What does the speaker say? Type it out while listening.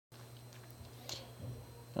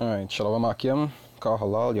Alright, Shalom Akim, Kal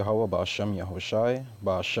Halal, Yahweh, Ba'ashem, Yahushai,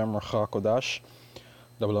 Ba'ashem, Racha Kodash,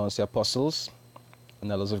 the belongs to the apostles,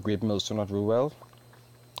 and elders of great millstone that rule well,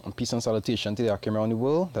 and peace and salutation to the Akim around the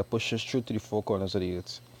world that pushes through to the four corners of the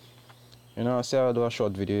earth. I say I'll do a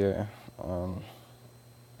short video here,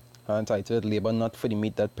 I entitled, Labor Not for the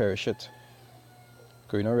Meat That Perisheth.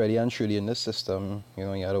 Because ready and truly in this system, you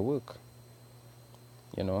have to work.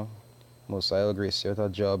 Most I'll grace you with a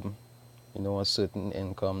job, a certain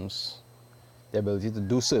incomes, the ability to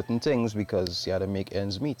do certain things because you have to make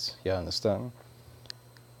ends meet, you understand?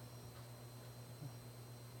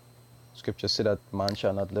 Scripture said that man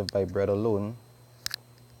shall not live by bread alone,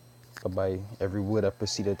 but by every word that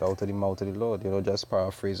proceedeth out of the mouth of the Lord, just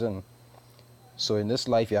paraphrasing. So in this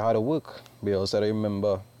life you have to work, but you also have to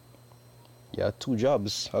remember you have two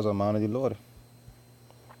jobs as a man of the Lord.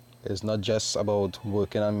 It's not just about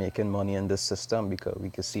working and making money in this system, because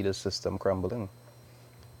we can see the system crumbling.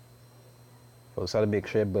 You also have to make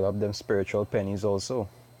sure you build up them spiritual pennies also.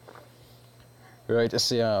 Right, I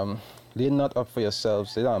say, lay not up for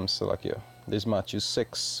yourselves, so like here. This is Matthew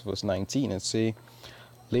 6, verse 19. It say,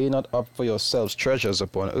 lay not up for yourselves treasures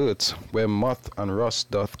upon earth, where moth and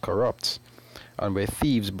rust doth corrupt, and where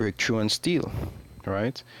thieves break through and steal.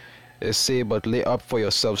 Right? It say, but lay up for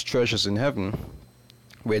yourselves treasures in heaven,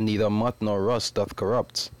 where neither moth nor rust doth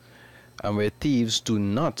corrupt, and where thieves do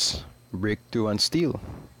not break through and steal.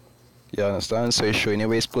 You understand? So it's showing you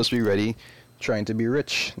where you're supposed to be ready, trying to be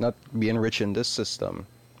rich, not being rich in this system,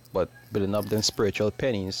 but building up them spiritual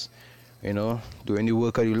pennies, doing the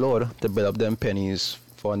work of the Lord to build up them pennies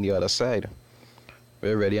for on the other side.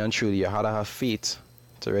 We're ready and truly, you have to have faith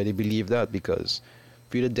to really believe that, because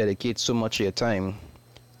for you to dedicate so much of your time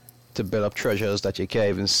to build up treasures that you can't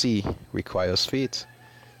even see requires faith.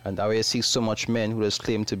 And that way you see so much men who just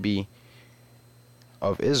claim to be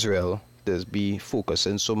of Israel, just be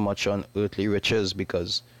focusing so much on earthly riches,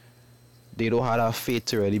 because they don't have that faith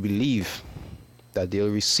to really believe that they'll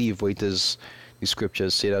receive what it is the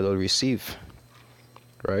scriptures say that they'll receive.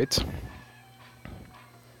 Right?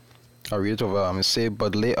 I'll read it over. It say,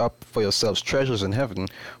 but lay up for yourselves treasures in heaven,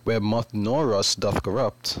 where moth nor rust doth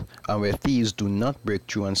corrupt, and where thieves do not break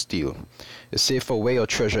through and steal. It say, for where your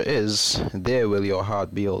treasure is, there will your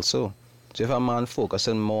heart be also. So if a man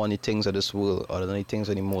focusing more on the things of this world other than the things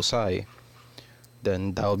of the Most High,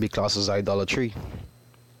 then that will be classed as idolatry.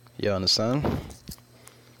 You understand?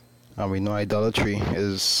 And we know idolatry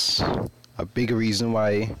is a big reason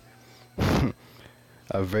why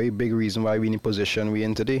a very big reason why we're in the position we're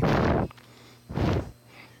in today.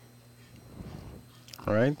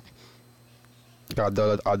 Right?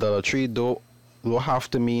 Idolatry don't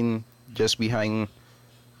have to mean just behind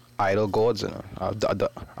idol gods.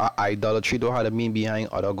 Idolatry don't have to mean behind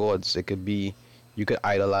other gods. It could be, you could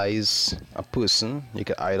idolize a person, you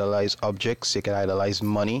could idolize objects, you could idolize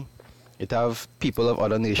money. It have people of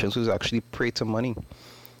other nations who actually pray to money.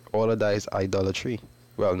 All of that is idolatry.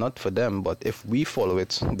 Well, not for them, but if we follow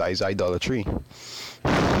it, that is idolatry.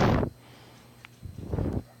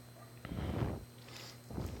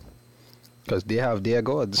 Because they have their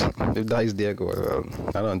gods. If that is their god, well,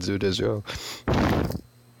 I don't do this, yo.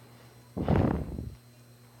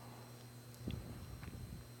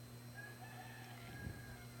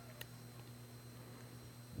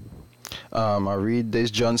 I read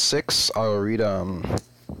this John 6. I'll read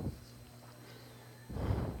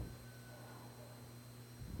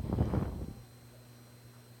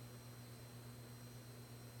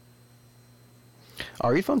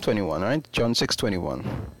from 21, right? John 6:21.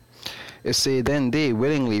 It say, then they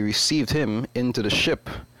willingly received him into the ship,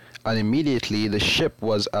 and immediately the ship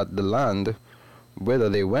was at the land whither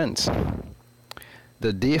they went.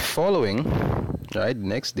 The day following, right,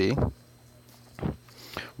 next day,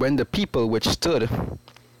 when the people which stood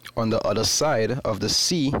on the other side of the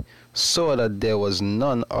sea saw that there was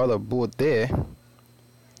none other boat there,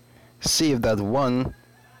 save that one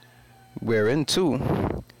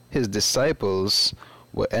whereinto his disciples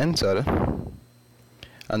were entered,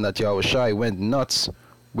 and that Yahushai went not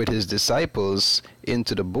with his disciples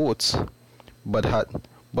into the boat, but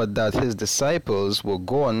that his disciples were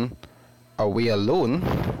gone away alone.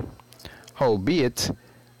 Howbeit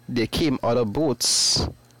there came other boats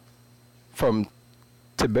from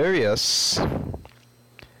Tiberias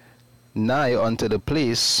nigh unto the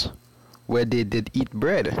place where they did eat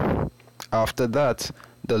bread, after that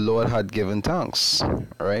the Lord had given thanks.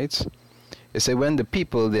 Right? It said, when the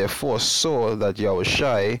people therefore saw that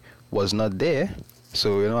Yahushai was not there,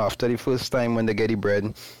 so after the first time when they get the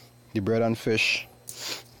bread and fish,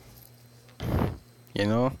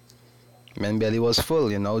 men belly was full.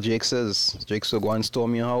 Jake says, Jake, so go and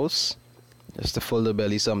storm your house. Just to fill the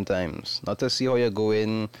belly sometimes. Not to see how you're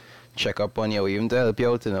going, check up on you, or even to help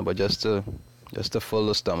you out, but just to fill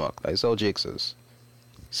the stomach. That's how Jake says.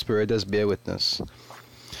 Spirit does bear witness.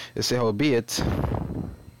 It say, howbeit,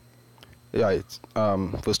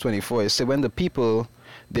 verse 24, it say, when the people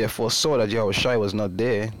therefore saw that Yahushua was not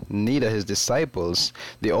there, neither his disciples,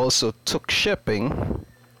 they also took shipping,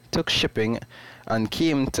 and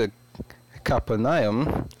came to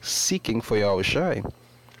Capernaum seeking for Yahushua.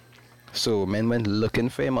 So men went looking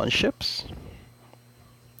for him on ships.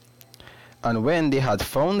 And when they had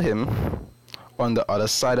found him on the other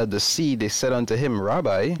side of the sea, they said unto him,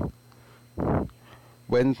 Rabbi,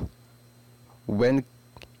 when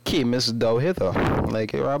camest thou hither?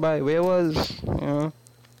 Like, hey, Rabbi, where was?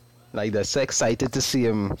 Like, they're so excited to see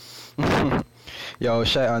him.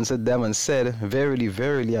 Yahushua answered them and said, Verily,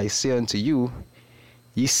 verily, I say unto you,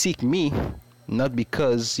 ye seek me, not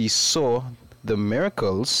because ye saw the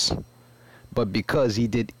miracles, but because ye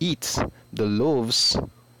did eat the loaves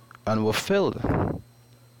and were filled.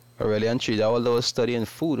 Really and truly, that was those studying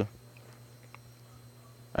food.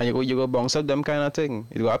 And you go bounce up them kind of thing.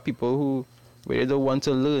 You got people who, where they don't want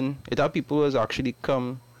to learn. It have people who actually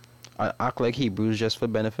come and act like Hebrews just for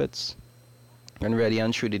benefits. And really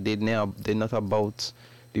and truly, they're not about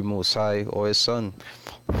the Most High or His Son.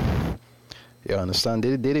 You understand?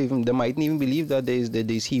 They mightn't even believe that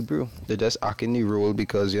there's Hebrew. They just act in the role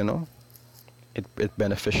because, it's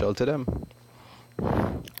beneficial to them.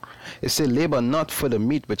 It says, labor not for the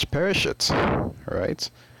meat which perisheth, right?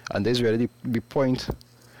 And there's really the point.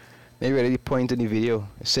 They really point in the video.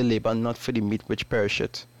 It says, labor not for the meat which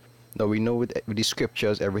perisheth. Now we know with the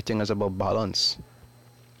scriptures, everything is about balance.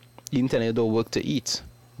 You intend don't work to eat,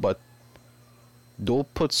 but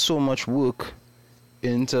don't put so much work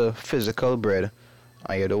into physical bread,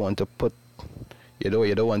 and you don't want to put, you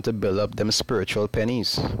don't want to build up them spiritual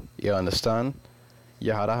pennies. You understand?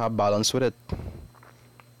 You have to have balance with it.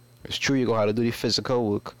 It's true you go have to do the physical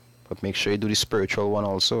work, but make sure you do the spiritual one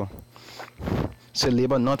also. Say,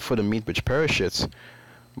 labor not for the meat which perisheth,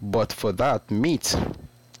 but for that meat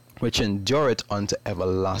which endureth unto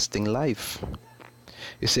everlasting life.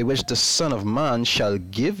 You say, which the Son of Man shall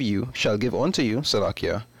give unto you,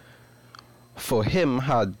 Salakia, for him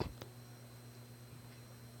had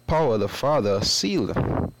power the Father sealed.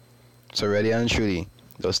 So really and truly,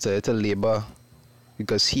 just tell you to labor,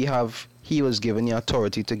 because he was given the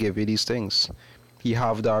authority to give you these things. He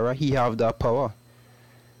have that power.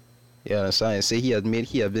 You understand? I say he had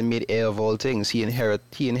been made heir of all things. He inherit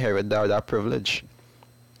that privilege.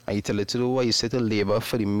 And you tell it to do what? You say to labor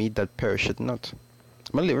for the meat that perisheth not.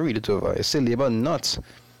 I'm going to read it over. I say, labor not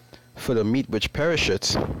for the meat which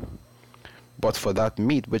perisheth, but for that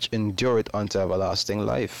meat which endureth unto everlasting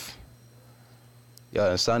life. You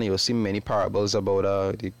understand? You'll see many parables about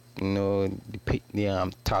the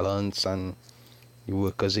talents and the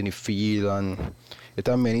workers in the field, and it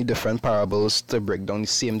have many different parables to break down the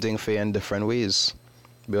same thing for you in different ways.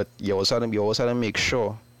 But you also have to make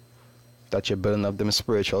sure that you're building up them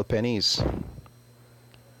spiritual pennies.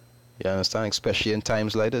 You understand? Especially in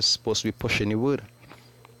times like this, supposed to be pushing the word,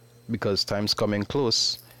 because time's coming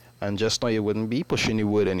close, and just now you wouldn't be pushing the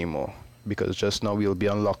word anymore, because just now we'll be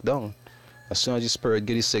on lockdown. As soon as the Spirit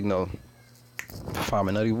get the signal,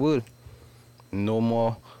 farming of the word, no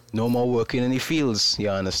more working in the fields. You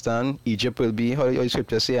understand? Egypt will be, how the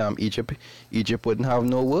scripture say, Egypt wouldn't have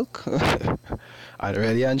no work. And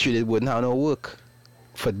really and truly, it wouldn't have no work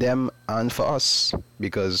for them and for us,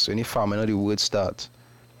 because when the farming of the word start,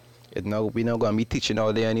 we're not going to be teaching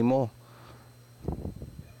out there anymore.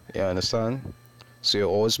 You understand? So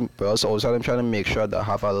we're also trying to make sure that I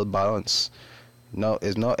have a little balance. Now,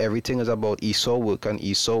 it's not everything is about Esau work,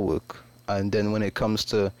 and then when it comes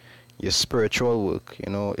to your spiritual work,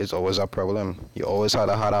 it's always a problem. You always have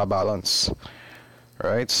to have a balance.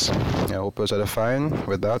 Right? I hope it was edifying.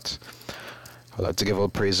 With that, I'd like to give all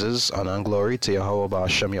praises, honor, and glory to Yahweh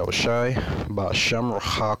Ba'ashem Yahushai, Ba'ashem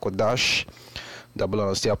Ruach HaKodash, that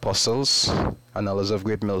belongs to the apostles and elders of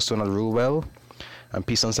Great Millstone that rule well, and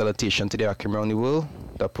peace and salutation to the Akim around the world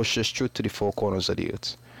that pushes truth to the four corners of the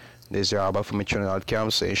earth. This is your Abba from Trinidad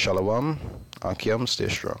Camp saying Shalom, Akim, stay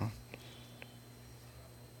strong.